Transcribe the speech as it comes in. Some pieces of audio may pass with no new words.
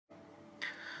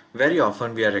Very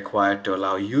often we are required to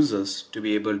allow users to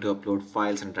be able to upload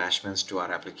files and attachments to our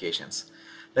applications.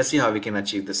 Let's see how we can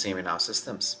achieve the same in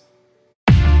OutSystems.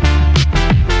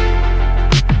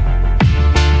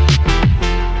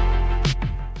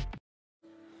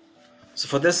 So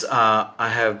for this, I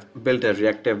have built a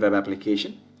reactive web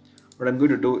application. What I'm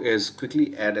going to do is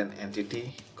quickly add an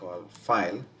entity called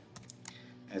file.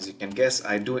 As you can guess,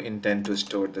 I do intend to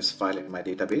store this file in my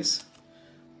database.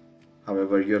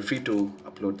 However, you're free to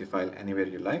upload the file anywhere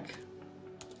you like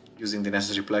using the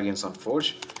necessary plugins on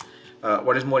Forge.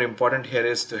 What is more important here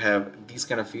is to have these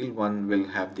kind of fields. One will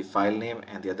have the file name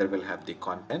and the other will have the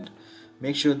content.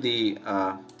 Make sure the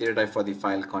data type for the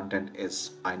file content is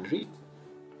binary.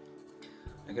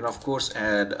 I can of course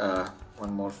add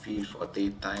one more field for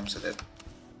date time so that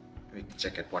we can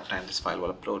check at what time this file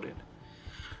will upload it.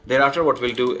 Thereafter, what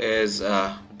we'll do is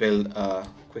build a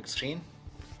quick screen.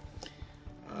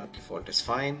 Default is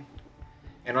fine,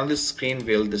 and on this screen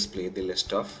we'll display the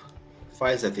list of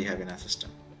files that we have in our system.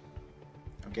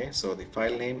 Okay, so the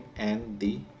file name and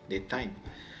the date time.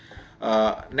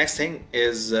 Next thing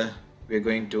is we're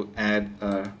going to add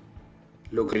a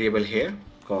local variable here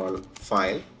called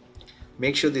file.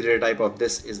 Make sure the data type of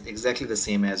this is exactly the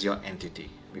same as your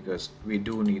entity, because we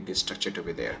do need the structure to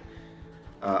be there.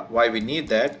 Why we need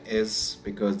that is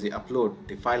because the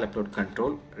file upload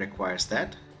control requires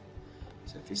that.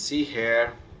 So if you see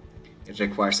here, it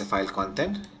requires a file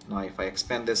content. Now if I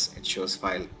expand this, it shows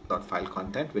file.file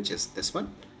content, which is this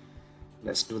one.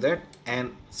 Let's do that,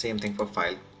 and same thing for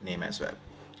file name as well.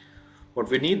 What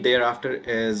we need thereafter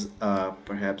is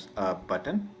perhaps a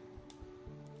button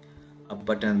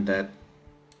that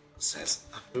says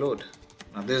upload.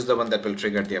 Now this is the one that will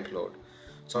trigger the upload.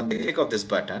 So on the click of this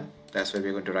button, that's where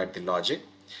we're going to write the logic.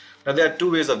 Now there are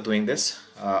two ways of doing this.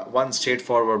 One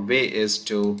straightforward way is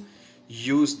to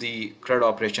use the CRUD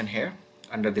operation here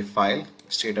under the file,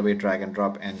 straight away drag and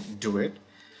drop and do it.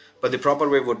 But the proper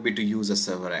way would be to use a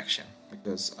server action,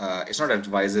 because it's not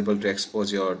advisable to expose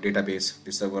your database,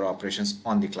 the server operations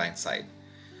on the client side.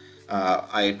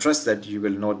 I trust that you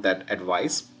will note that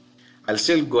advice. I'll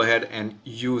still go ahead and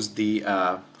use the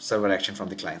server action from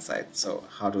the client side. So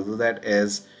how to do that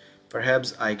is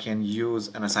perhaps I can use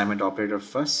an assignment operator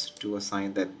first to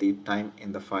assign that date time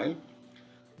in the file,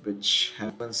 which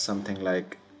happens something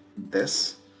like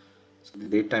this. So the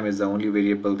date time is the only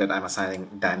variable that I'm assigning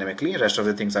dynamically. The rest of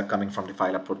the things are coming from the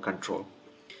file upload control.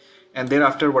 And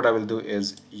thereafter, what I will do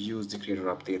is use the creator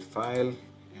update file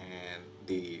and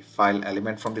the file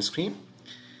element from the screen.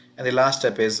 And the last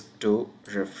step is to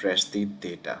refresh the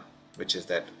data, which is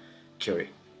that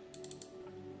query.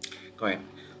 Go ahead.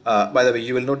 By the way,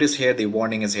 you will notice here the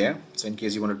warning is here. So in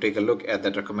case you want to take a look at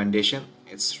that recommendation,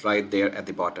 it's right there at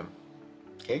the bottom.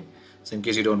 Okay, so in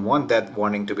case you don't want that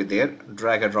warning to be there,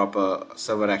 drag and drop a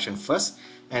server action first,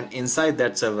 and inside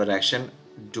that server action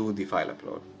do the file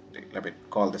upload. Let me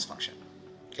call this function.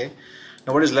 Okay,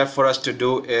 now what is left for us to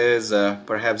do is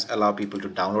perhaps allow people to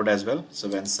download as well. So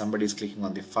when somebody is clicking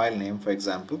on the file name, for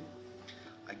example,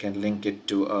 I can link it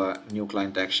to a new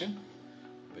client action,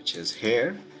 which is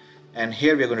here, and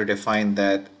here we are going to define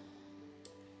that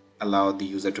allow the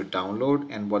user to download,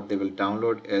 and what they will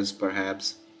download is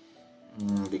perhaps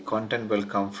the content will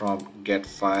come from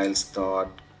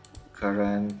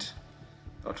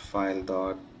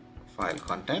getfiles.current.file.file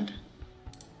content,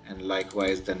 and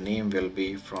likewise the name will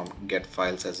be from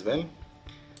getfiles as well,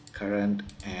 current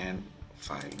and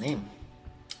file name.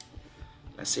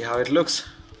 Let's see how it looks.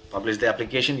 Publish the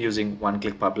application using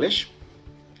one-click publish,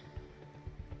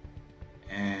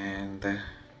 and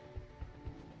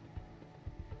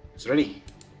it's ready.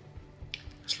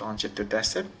 Let's launch it to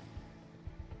test it.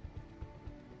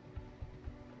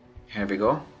 Here we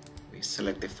go. We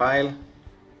select the file,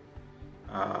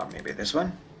 maybe this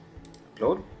one,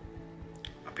 upload,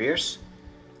 appears.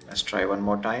 Let's try one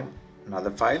more time,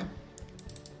 another file.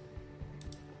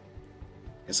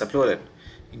 It's uploaded.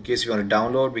 In case you want to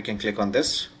download, we can click on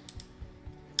this,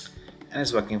 and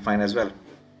it's working fine as well.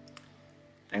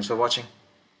 Thanks for watching.